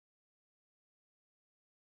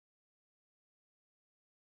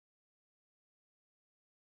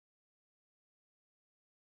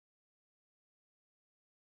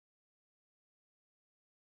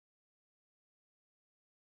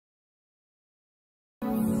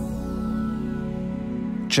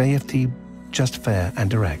JFD, just fair and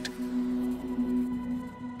direct.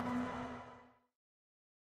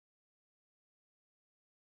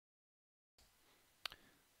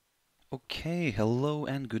 Okay, hello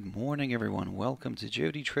and good morning everyone. Welcome to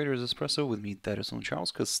JFD Traders Espresso with me, Darius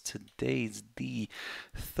Anucauskas. Today's the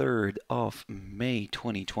 3rd of May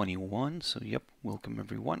 2021. So yep, welcome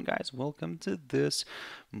everyone guys. Welcome to this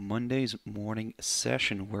Monday's morning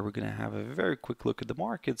session where we're going to have a very quick look at the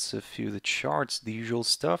markets, a few of the charts, the usual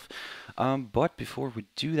stuff. But before we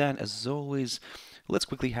do that, as always, let's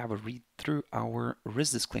quickly have a read through our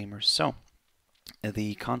risk disclaimers. So,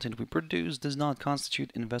 the content we produce does not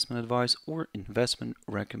constitute investment advice or investment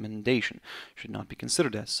recommendation, should not be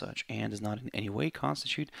considered as such, and does not in any way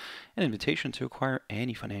constitute an invitation to acquire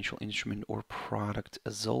any financial instrument or product.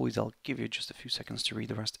 As always, I'll give you just a few seconds to read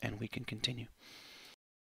the rest and we can continue.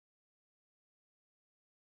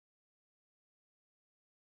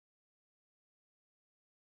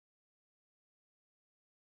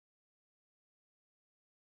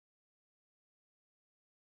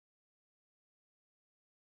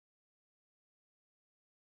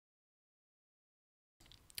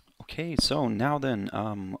 Okay, so now then,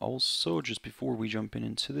 also just before we jump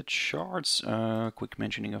into the charts, quick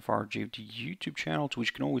mentioning of our JFD YouTube channel, to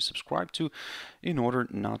which you can always subscribe to in order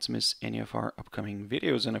not to miss any of our upcoming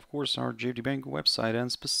videos, and of course our JFD Bank website,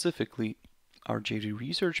 and specifically our JFD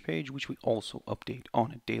research page, which we also update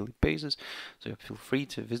on a daily basis. So feel free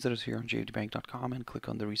to visit us here on jfdbank.com and click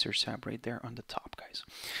on the research tab right there on the top, guys.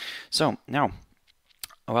 So now,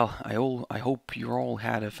 well, I hope you all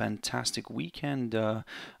had a fantastic weekend. So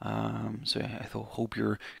I hope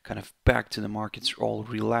you're kind of back to the markets, all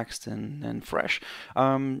relaxed and fresh.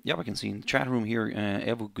 Yeah, I can see in the chat room here,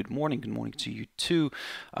 Evo, good morning to you too.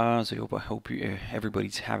 So I hope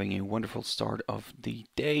everybody's having a wonderful start of the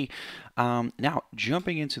day. Now,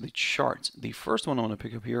 jumping into the charts, the first one I want to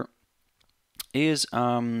pick up here is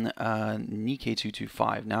Nikkei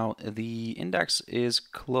 225. Now the index is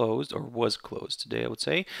closed, or was closed today, I would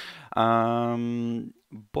say. Yep,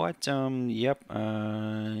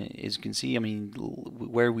 as you can see, I mean,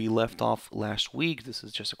 where we left off last week, this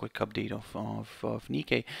is just a quick update of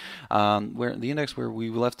Nikkei, where the index where we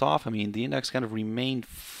left off, I mean, the index kind of remained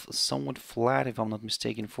somewhat flat, if I'm not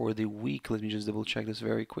mistaken, for the week. Let me just double check this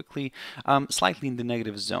very quickly. Slightly in the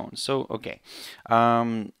negative zone. So, okay.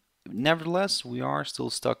 Nevertheless, we are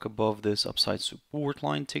still stuck above this upside support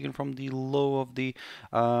line taken from the low of the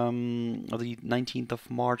 19th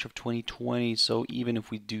of March of 2020. So even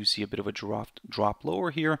if we do see a bit of a drop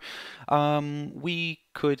lower here, we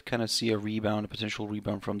could kind of see a rebound, a potential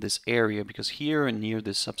rebound from this area, because here and near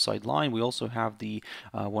this upside line, we also have the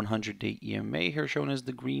 100-day EMA here shown as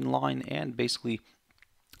the green line, and basically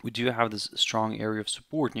we do have this strong area of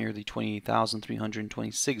support near the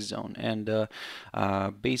 28,326 zone, and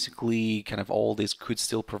basically kind of all this could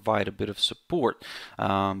still provide a bit of support,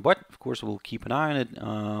 but of course we'll keep an eye on it.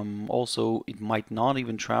 Also, it might not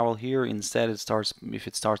even travel here. Instead, if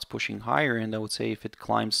it starts pushing higher, and I would say if it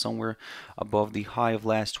climbs somewhere above the high of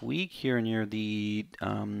last week here near the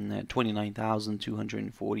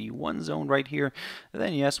 29,241 zone right here,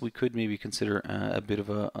 then yes, we could maybe consider a bit of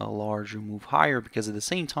a larger move higher, because at the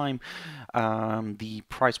same time, the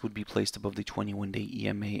price would be placed above the 21-day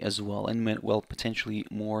EMA as well, and well, potentially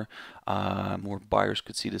more buyers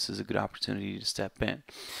could see this as a good opportunity to step in.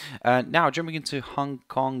 Now jumping into Hong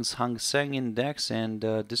Kong's Hang Seng Index, and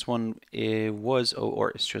this one is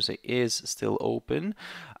still open,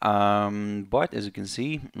 but as you can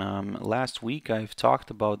see, last week I've talked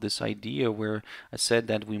about this idea where I said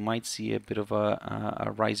that we might see a bit of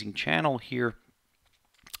a rising channel here.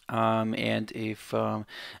 And if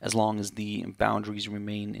as long as the boundaries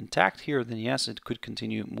remain intact here, then yes, it could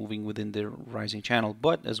continue moving within the rising channel.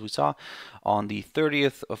 But as we saw on the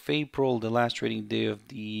 30th of April, the last trading day of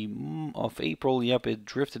April, yep, it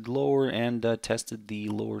drifted lower and tested the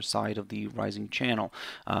lower side of the rising channel.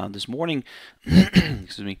 This morning,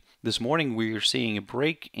 excuse me. This morning we are seeing a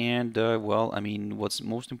break, and well, I mean, what's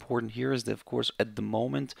most important here is that, of course, at the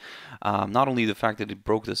moment, not only the fact that it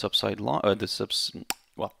broke this upside line, this upside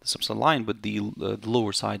line, but the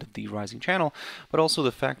lower side of the rising channel, but also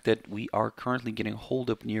the fact that we are currently getting a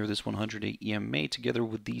hold up near this 100-day EMA together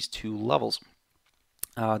with these two levels.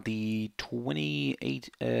 the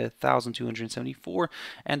 28,274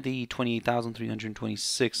 and the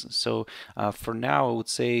 28,326. So for now, I would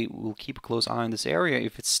say we'll keep a close eye on this area.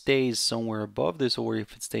 If it stays somewhere above this, or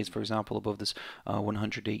if it stays, for example, above this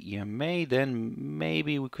 100-day EMA, then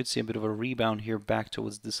maybe we could see a bit of a rebound here back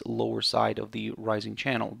towards this lower side of the rising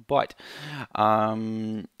channel. But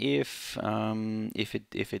if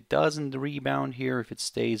it doesn't rebound here, if it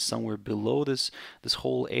stays somewhere below this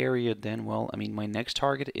whole area, then, well, I mean, my next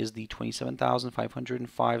target is the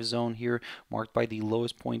 27,505 zone here, marked by the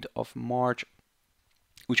lowest point of March,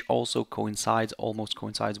 which also almost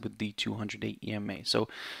coincides with the 200-day EMA. So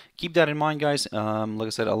keep that in mind, guys. Like I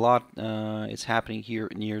said, a lot is happening here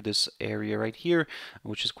near this area right here,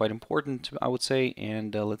 which is quite important, I would say.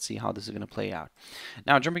 And let's see how this is going to play out.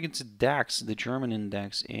 Now, jumping into DAX, the German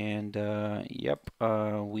index, and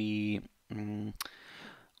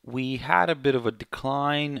we had a bit of a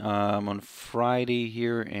decline on Friday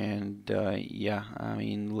here, and yeah, I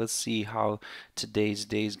mean, let's see how today's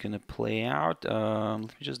day is going to play out. Let me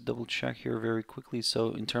just double check here very quickly.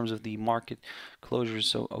 So in terms of the market closures,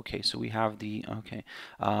 so okay, so we have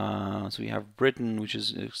so we have Britain, which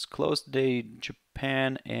is closed today,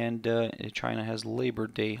 Japan, and China has Labor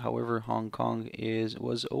Day. However, Hong Kong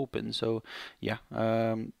was open. So yeah.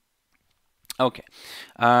 Okay,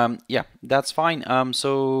 yeah, that's fine.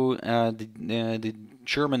 So the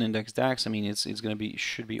German index DAX, I mean, it's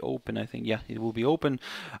should be open. I think, yeah, it will be open.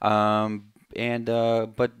 But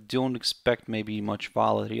don't expect maybe much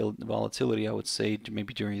volatility. I would say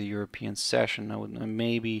maybe during the European session.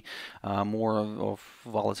 Maybe more of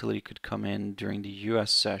volatility could come in during the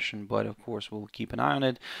U.S. session. But of course, we'll keep an eye on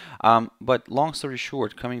it. But long story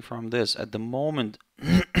short, coming from this, at the moment.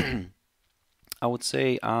 I would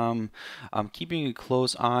say I'm keeping a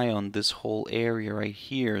close eye on this whole area right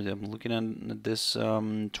here. I'm looking at this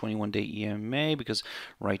 21-day EMA, because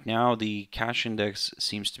right now the cash index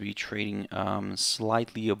seems to be trading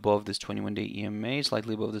slightly above this 21-day EMA,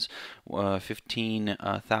 slightly above this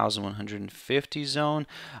 15,150 zone.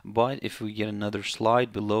 But if we get another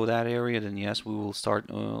slide below that area, then yes, we will start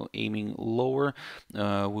aiming lower.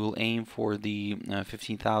 We'll aim for the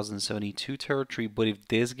 15,072 territory. But if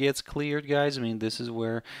this gets cleared, guys, I mean, this is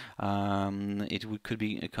where could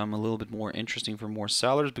become a little bit more interesting for more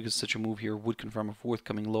sellers, because such a move here would confirm a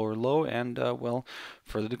forthcoming lower low, and well,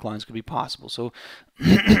 further declines could be possible. So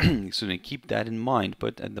excuse me, keep that in mind.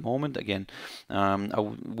 But at the moment, again,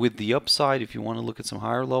 with the upside, if you want to look at some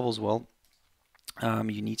higher levels, well,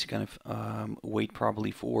 you need to kind of wait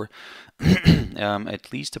probably for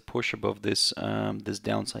at least a push above this this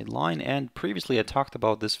downside line. And previously I talked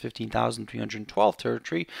about this 15,312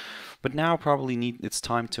 territory, but now probably it's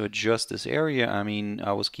time to adjust this area. I mean,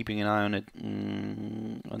 I was keeping an eye on it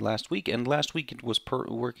last week, and last week it was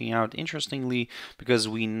working out interestingly, because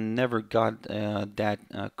we never got that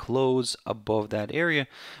close above that area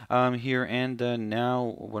here. And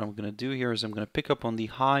now what I'm going to do here is I'm going to pick up on the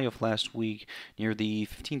high of last week near the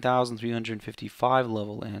 15,355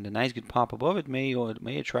 level, and a nice good pop above it may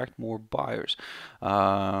attract more buyers.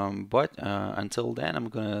 But until then, I'm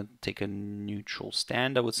gonna take a neutral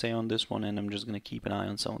stand, I would say, on this one, and I'm just gonna keep an eye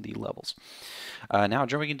on some of the levels. Now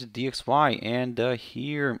jumping into DXY, and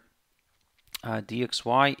here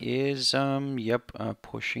DXY is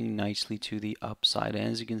pushing nicely to the upside.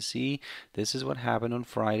 And as you can see, this is what happened on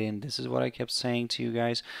Friday, and this is what I kept saying to you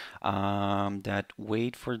guys, that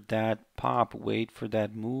wait for that pop, wait for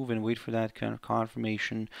that move, and wait for that kind of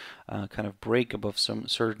confirmation, kind of break above some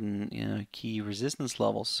certain key resistance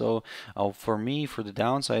levels. So for me, for the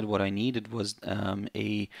downside, what I needed was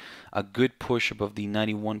a good push above the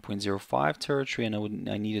 91.05 territory, and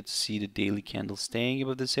I needed to see the daily candle staying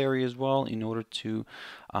above this area as well, in order to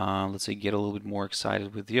let's say get a little bit more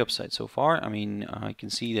excited with the upside. So far, I mean, I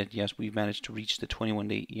can see that yes, we've managed to reach the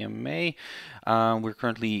 21-day EMA. We're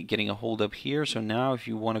currently getting a hold up here. So now if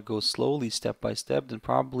you want to go slowly, step by step, then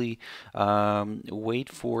probably wait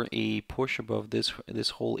for a push above this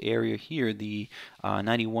whole area here, the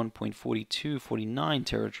 91.42-49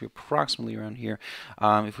 territory, approximately around here.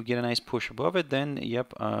 If we get a nice push above it, then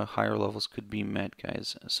yep, higher levels could be met,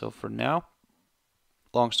 guys. So for now,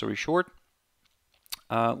 long story short,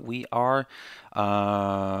 we are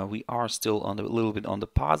still on a little bit on the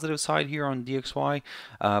positive side here on DXY,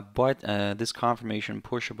 but this confirmation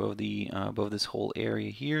push above above this whole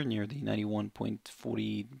area here near the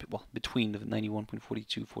 91.40, well, between the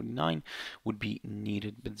 91.42-49 would be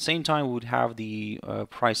needed. But at the same time, we would have the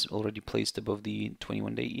price already placed above the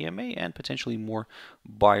 21-day EMA, and potentially more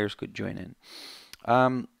buyers could join in.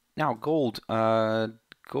 Now gold.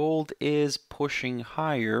 gold is pushing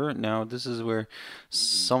higher. Now this is where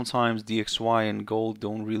sometimes DXY and gold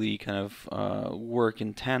don't really kind of work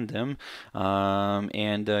in tandem,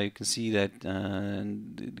 and you can see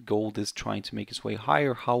that gold is trying to make its way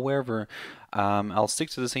higher. However, I'll stick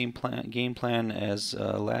to the same game plan as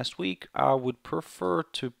last week. I would prefer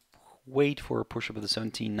to wait for a push up of the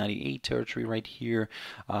 1798 territory right here,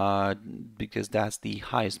 because that's the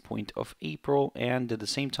highest point of April, and at the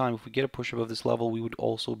same time, if we get a push above this level, we would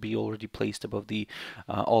also be already placed above the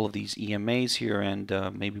all of these EMAs here, and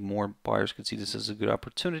maybe more buyers could see this as a good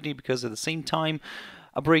opportunity, because at the same time,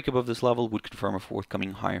 a break above this level would confirm a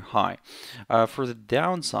forthcoming higher high. For the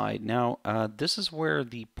downside, now this is where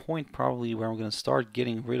the point probably where I'm going to start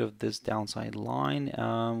getting rid of this downside line.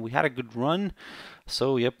 We had a good run,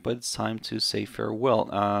 so yep, but it's time to say farewell.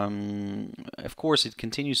 Of course, it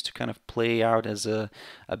continues to kind of play out as a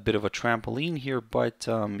bit of a trampoline here, but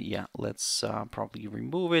yeah, let's probably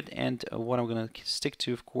remove it. And what I'm going to stick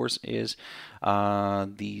to, of course, is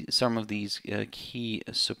some of these key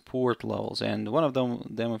support levels, and one of them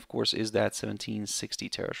of course is that 1760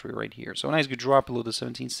 territory right here. So a nice good drop below the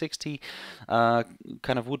 1760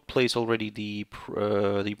 kind of would place already the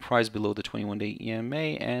price below the 21-day EMA,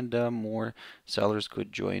 and more sellers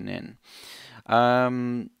could join in.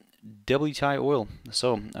 WTI oil,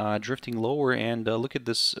 so drifting lower, and look at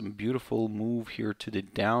this beautiful move here to the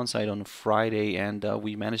downside on Friday, and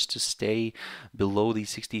we managed to stay below the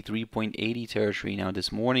 63.80 territory. Now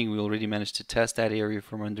this morning we already managed to test that area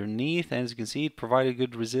from underneath, and as you can see, it provided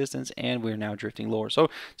good resistance, and we're now drifting lower.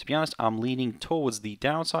 So to be honest, I'm leaning towards the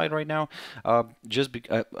downside right now,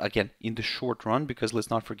 again in the short run, because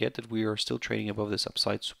let's not forget that we are still trading above this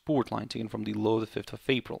upside support line taken from the low of the 5th of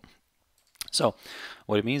April. So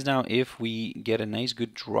what it means now, if we get a nice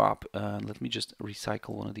good drop, let me just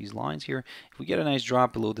recycle one of these lines here. If we get a nice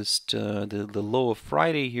drop below this the low of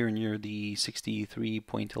Friday here near the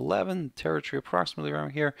 63.11 territory, approximately around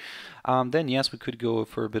here, then yes, we could go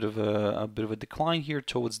for a bit of a decline here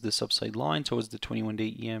towards this upside line, towards the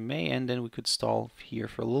 21-day EMA, and then we could stall here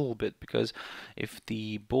for a little bit, because if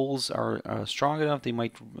the bulls are strong enough,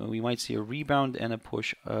 we might see a rebound and a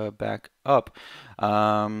push back up.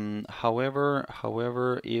 However,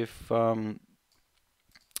 if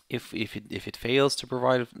it fails to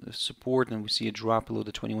provide support and we see a drop below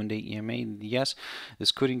the 21-day EMA, yes,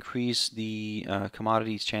 this could increase the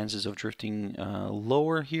commodities chances of drifting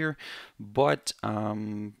lower here, but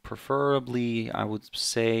preferably I would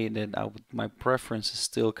say that my preference is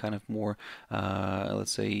still kind of more,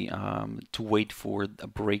 let's say, to wait for a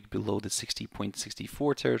break below the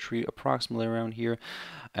 60.64 territory, approximately around here,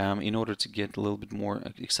 in order to get a little bit more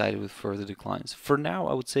excited with further declines. For now,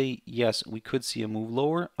 I would say yes, we could see a move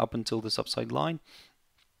lower up until this upside line,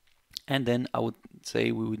 and then I would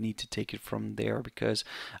say we would need to take it from there, because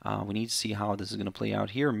we need to see how this is going to play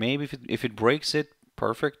out here. Maybe if it breaks it,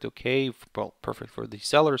 perfect, okay, well, perfect for the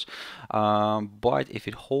sellers, but if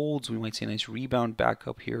it holds, we might see a nice rebound back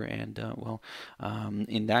up here, and well,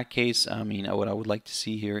 in that case, I mean, what I would like to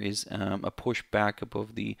see here is a push back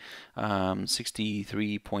above the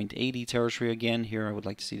 63.80 territory again. Here I would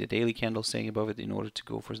like to see the daily candle staying above it in order to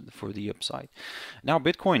go for the upside. Now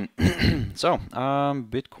Bitcoin. So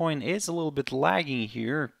Bitcoin is a little bit lagging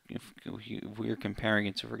here if we're comparing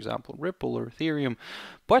it to, for example, Ripple or Ethereum,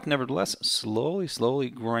 but nevertheless slowly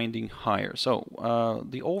grinding higher. So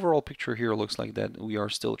the overall picture here looks like that we are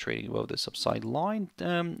still trading above this upside line,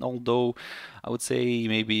 although I would say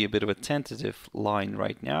maybe a bit of a tentative line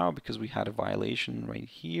right now, because we had a violation right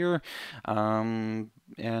here, but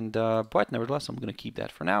nevertheless I'm going to keep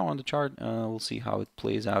that for now on the chart. We'll see how it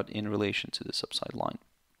plays out in relation to this upside line.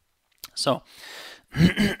 So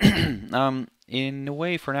in a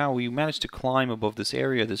way, for now, we managed to climb above this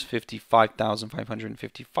area, this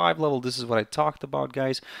 55,555 level. This is what I talked about,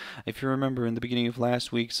 guys, if you remember in the beginning of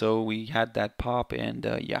last week. So we had that pop, and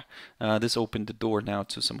yeah, this opened the door now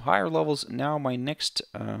to some higher levels. Now my next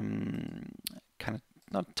kind of,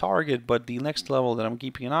 not target, but the next level that I'm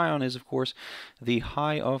keeping an eye on is, of course, the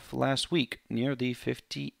high of last week near the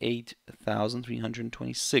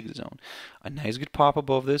 58,326 zone. A nice good pop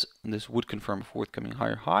above this, and this would confirm a forthcoming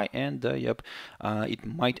higher high, and yep, it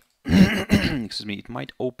might excuse me, it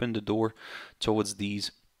might open the door towards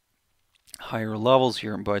these higher levels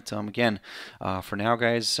here. But again, for now,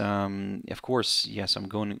 guys, of course, yes,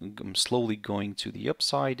 I'm slowly going to the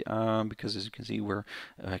upside, because as you can see,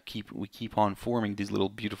 we keep on forming these little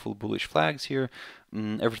beautiful bullish flags here.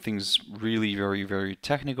 Everything's really very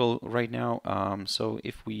technical right now, so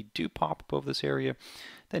if we do pop above this area,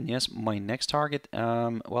 then yes, my next target,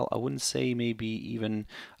 well, I wouldn't say maybe even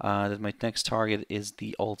that my next target is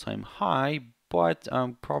the all-time high, but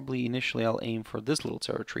probably initially I'll aim for this little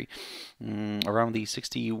territory around the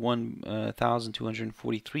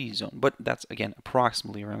 61,243 zone, but that's again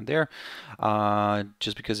approximately around there,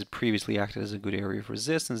 just because it previously acted as a good area of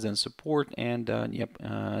resistance, then support, and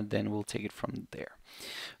then we'll take it from there.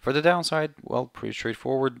 For the downside, well, pretty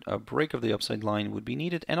straightforward. A break of the upside line would be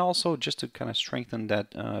needed, and also just to kind of strengthen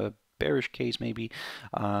that bearish case, maybe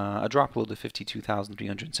a drop below the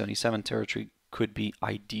 52,377 territory could be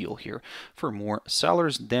ideal here. For more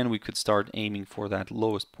sellers, then we could start aiming for that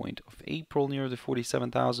lowest point of April near the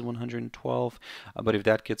 47,112. But if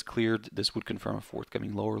that gets cleared, this would confirm a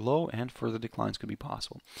forthcoming lower low, and further declines could be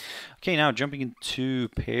possible. Okay, now jumping into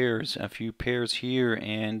pairs, a few pairs here,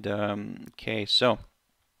 and okay, so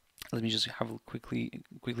let me just quickly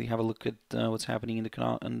have a look at what's happening in the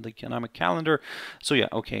economic calendar. So yeah,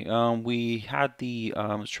 okay, we had the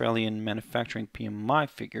Australian manufacturing PMI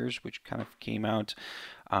figures, which kind of came out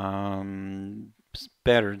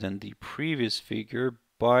better than the previous figure,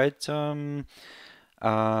 but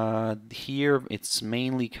here it's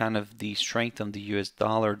mainly kind of the strength of the US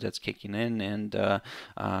dollar that's kicking in, and a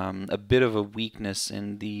bit of a weakness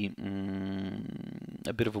in the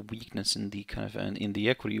kind of in the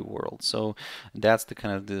equity world. So that's the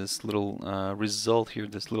kind of this little result here,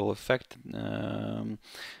 this little effect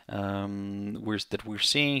that we're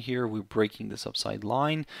seeing here. We're breaking this upside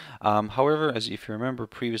line. However, as if you remember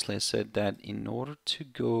previously, I said that in order to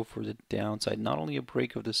go for the downside, not only a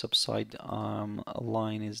break of this upside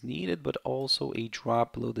line is needed, but also a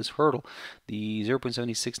drop below this hurdle, the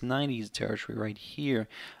 0.7690 territory right here,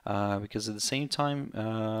 because at the same time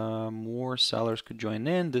more sellers could join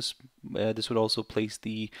in. This would also place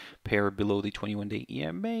the pair below the 21-day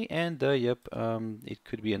EMA, and it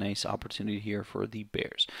could be a nice opportunity here for the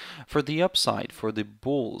bears. For the upside, for the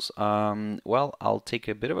bulls, well, I'll take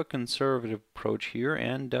a bit of a conservative approach here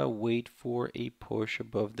and wait for a push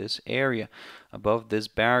above this area, above this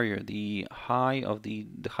barrier, the high of the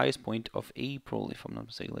highest point of April, if I'm not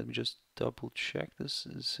mistaken. Let me just double check. This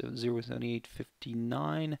is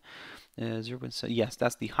 0.7859. Yes,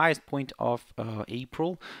 that's the highest point of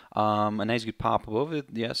April. A nice good pop above it,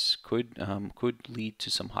 yes, could lead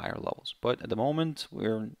to some higher levels. But at the moment,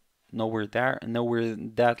 we're nowhere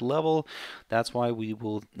that level. That's why we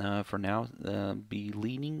will for now be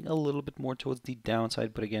leaning a little bit more towards the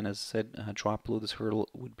downside, but again, as I said, a drop below this hurdle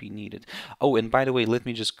would be needed. Oh, and by the way, let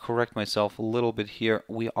me just correct myself a little bit here.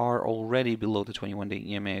 We are already below the 21-day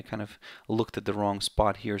EMA. I kind of looked at the wrong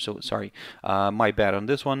spot here, so sorry, my bad on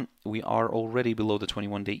this one. We are already below the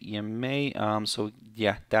 21-day EMA, so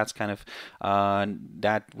yeah, that's kind of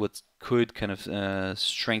that what's could kind of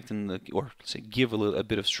strengthen or say give a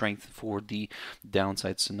bit of strength for the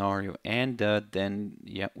downside scenario, and then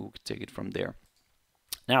yeah, we could take it from there.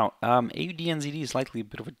 Now, AUD/NZD is slightly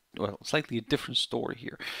a different story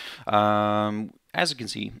here. As you can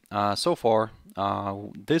see, so far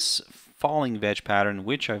this falling wedge pattern,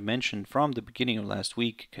 which I've mentioned from the beginning of last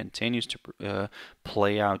week, continues to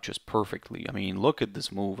play out just perfectly. I mean, look at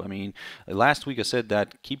this move. I mean, last week I said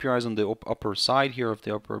that keep your eyes on the upper side here of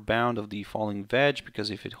the upper bound of the falling wedge,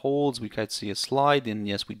 because if it holds, we could see a slide, and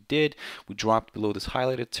yes, we did. We dropped below this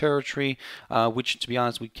highlighted territory, which, to be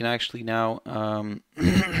honest, we can actually now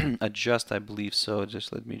adjust, I believe. So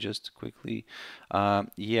just let me just quickly,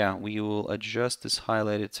 yeah, we will adjust this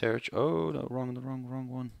highlighted territory. Oh no, wrong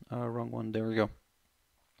one. There we go.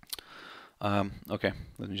 Okay,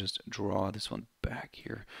 let me just draw this one back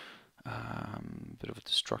here. Bit of a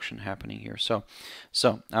destruction happening here. So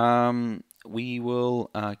we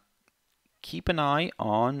will keep an eye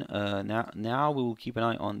on now we will keep an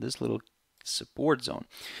eye on this little support zone.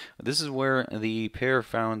 This is where the pair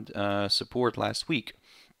found support last week.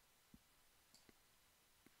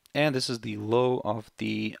 And this is the low of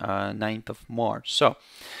the 9th of March. So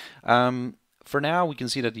for now, we can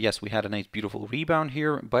see that, yes, we had a nice, beautiful rebound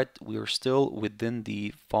here, but we are still within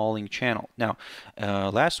the falling channel. Now,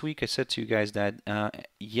 last week I said to you guys that,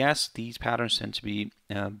 yes, these patterns tend to be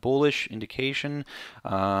bullish indication.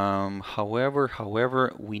 However,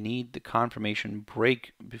 we need the confirmation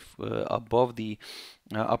break above the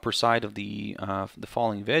upper side of the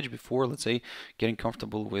falling wedge before, let's say, getting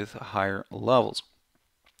comfortable with higher levels.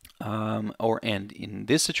 And in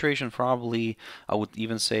this situation, probably I would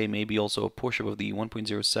even say maybe also a push above the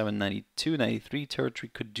 1.079293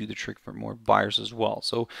 territory could do the trick for more buyers as well.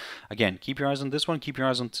 So again, keep your eyes on this one. Keep your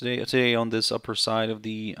eyes on today on this upper side of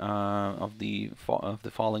the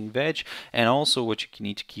falling wedge, and also what you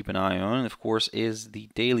need to keep an eye on, of course, is the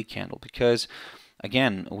daily candle, because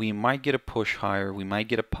again, we might get a push higher, we might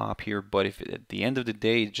get a pop here, but if at the end of the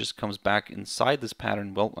day it just comes back inside this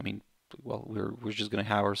pattern, well, I mean, well, we're just going to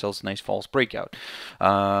have ourselves a nice false breakout.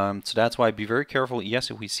 So that's why be very careful. Yes,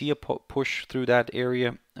 if we see a push through that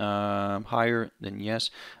area higher, then yes,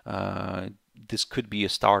 this could be a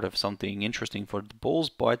start of something interesting for the bulls,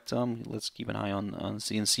 but let's keep an eye on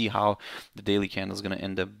see how the daily candle is going to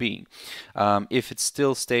end up being. If it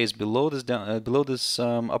still stays below this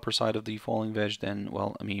upper side of the falling wedge, then,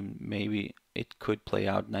 well, I mean, maybe it could play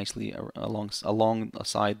out nicely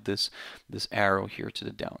alongside this arrow here to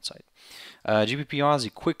the downside. GBP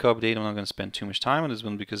Aussie, quick update. I'm not going to spend too much time on this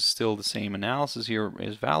one because still the same analysis here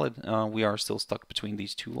is valid. We are still stuck between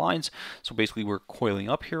these two lines, so basically we're coiling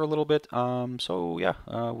up here a little bit. So yeah,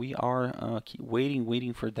 we are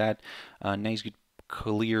waiting for that nice good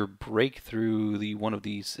clear breakthrough one of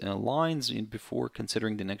these lines before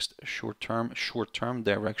considering the next short-term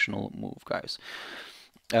directional move, guys.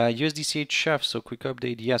 USD/CHF, so quick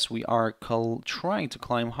update. Yes, we are trying to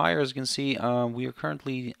climb higher. As you can see, we are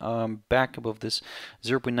currently back above this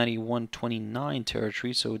 0.9129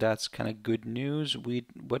 territory, so that's kind of good news.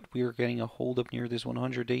 But we are getting a hold up near this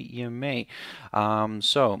 100-day EMA. I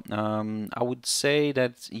would say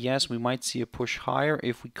that yes, we might see a push higher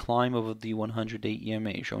if we climb over the 100-day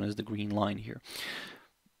EMA, shown as the green line here.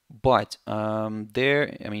 But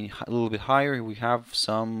there, I mean, a little bit higher, we have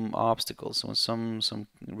some obstacles, so some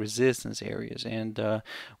resistance areas, and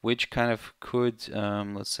which kind of could,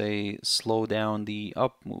 let's say, slow down the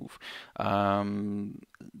up move.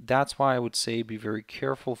 That's why I would say be very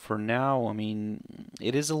careful for now. I mean,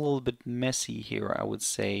 it is a little bit messy here, I would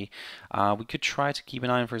say. We could try to keep an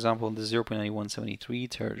eye on, for example, the 0.9173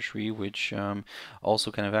 territory, which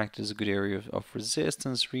also kind of acted as a good area of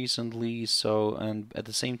resistance recently. So, and at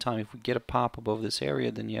the same time, if we get a pop above this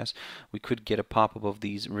area, then yes, we could get a pop above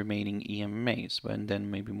these remaining EMAs, and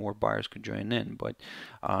then maybe more buyers could join in. But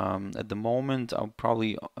at the moment, I'll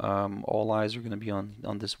probably all eyes are going to be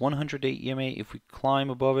on this 100-day EMA. If we climb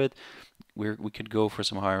above it, we could go for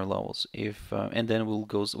some higher levels. And then we'll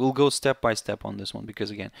go step by step on this one, because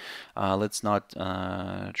again, let's not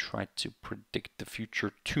try to predict the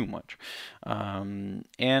future too much. And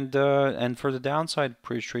for the downside,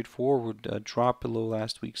 pretty straightforward. Drop below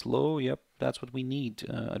last week's low. Yep, that's what we need.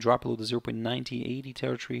 A drop below the 0.9080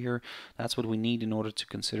 territory here. That's what we need in order to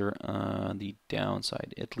consider the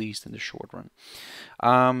downside, at least in the short run.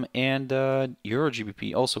 And Euro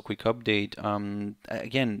GBP, also quick update.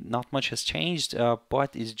 Again, not much has changed,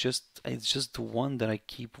 but it's just the one that I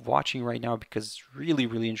keep watching right now because it's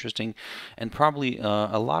really interesting, and probably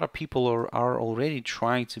a lot of people are already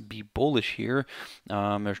trying to be bullish here.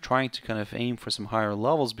 They're trying to kind of aim for some higher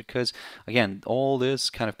levels because, again, all this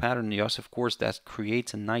kind of pattern, yes, of course, that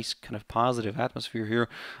creates a nice kind of positive atmosphere here.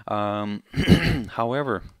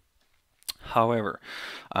 However,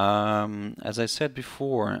 as I said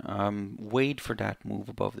before, wait for that move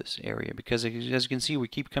above this area, because as you can see, we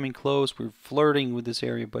keep coming close, we're flirting with this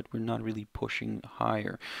area, but we're not really pushing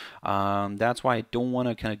higher. That's why I don't want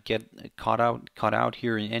to kind of get caught out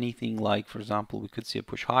here in anything like, for example, we could see a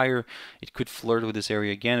push higher, it could flirt with this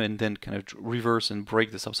area again, and then kind of reverse and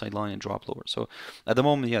break this upside line and drop lower. So at the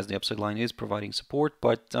moment, yes, the upside line is providing support,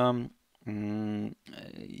 but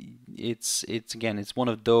it's again, it's one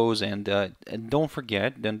of those, and don't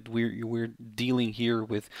forget that we're dealing here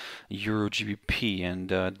with Euro GBP, and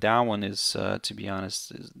that one is, to be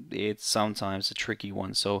honest, it's sometimes a tricky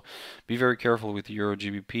one. So be very careful with Euro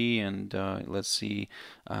GBP, and let's see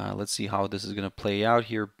how this is going to play out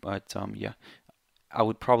here. But yeah, I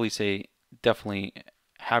would probably say definitely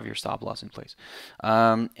have your stop loss in place.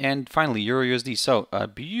 And finally, EURUSD. So a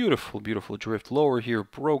beautiful drift lower here,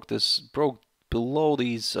 broke below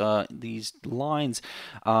these lines,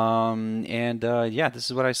 and yeah, this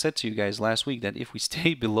is what I said to you guys last week, that if we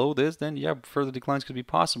stay below this, then yeah, further declines could be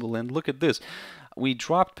possible. And look at this, we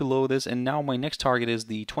dropped below this, and now my next target is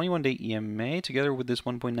the 21-day EMA together with this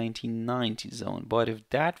 1.1990 zone. But if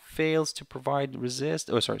that fails to provide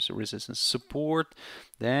resistance support,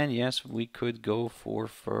 then yes, we could go for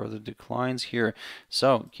further declines here.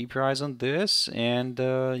 So keep your eyes on this, and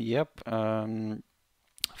yep.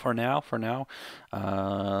 For now,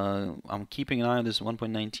 I'm keeping an eye on this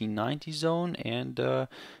 1.1990 zone, and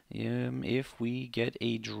if we get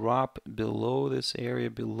a drop below this area,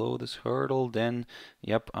 below this hurdle, then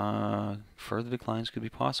yep, further declines could be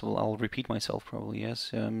possible. I'll repeat myself probably, yes,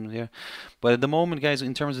 yeah. But at the moment, guys,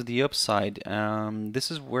 in terms of the upside, this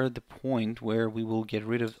is where the point where we will get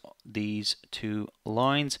rid of these two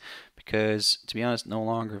lines, because to be honest, no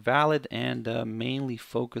longer valid, and mainly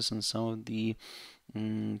focus on some of the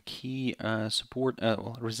key support,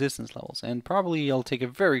 well, resistance levels, and probably I'll take a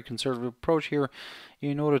very conservative approach here.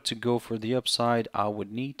 In order to go for the upside, I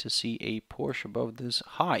would need to see a push above this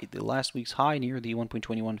high, the last week's high near the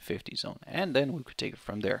 1.2150 zone, and then we could take it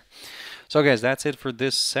from there. So guys, that's it for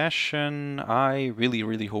this session. I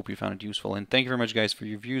really hope you found it useful, and thank you very much guys for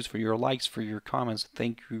your views, for your likes, for your comments.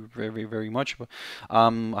 Thank you very much.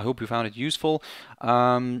 I hope you found it useful.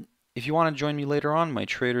 If you want to join me later on, my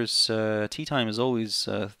traders tea time is always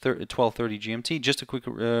 12:30 GMT. Just a quick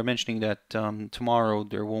mentioning that tomorrow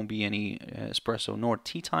there won't be any espresso nor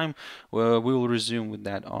tea time. We will resume with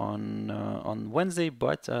that on Wednesday,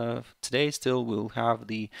 but today still we'll have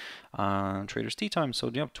the traders tea time. So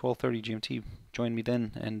yep, 12:30 GMT. Join me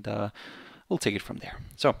then, and we'll take it from there.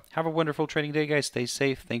 So have a wonderful trading day, guys. Stay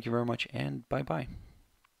safe. Thank you very much, and bye bye.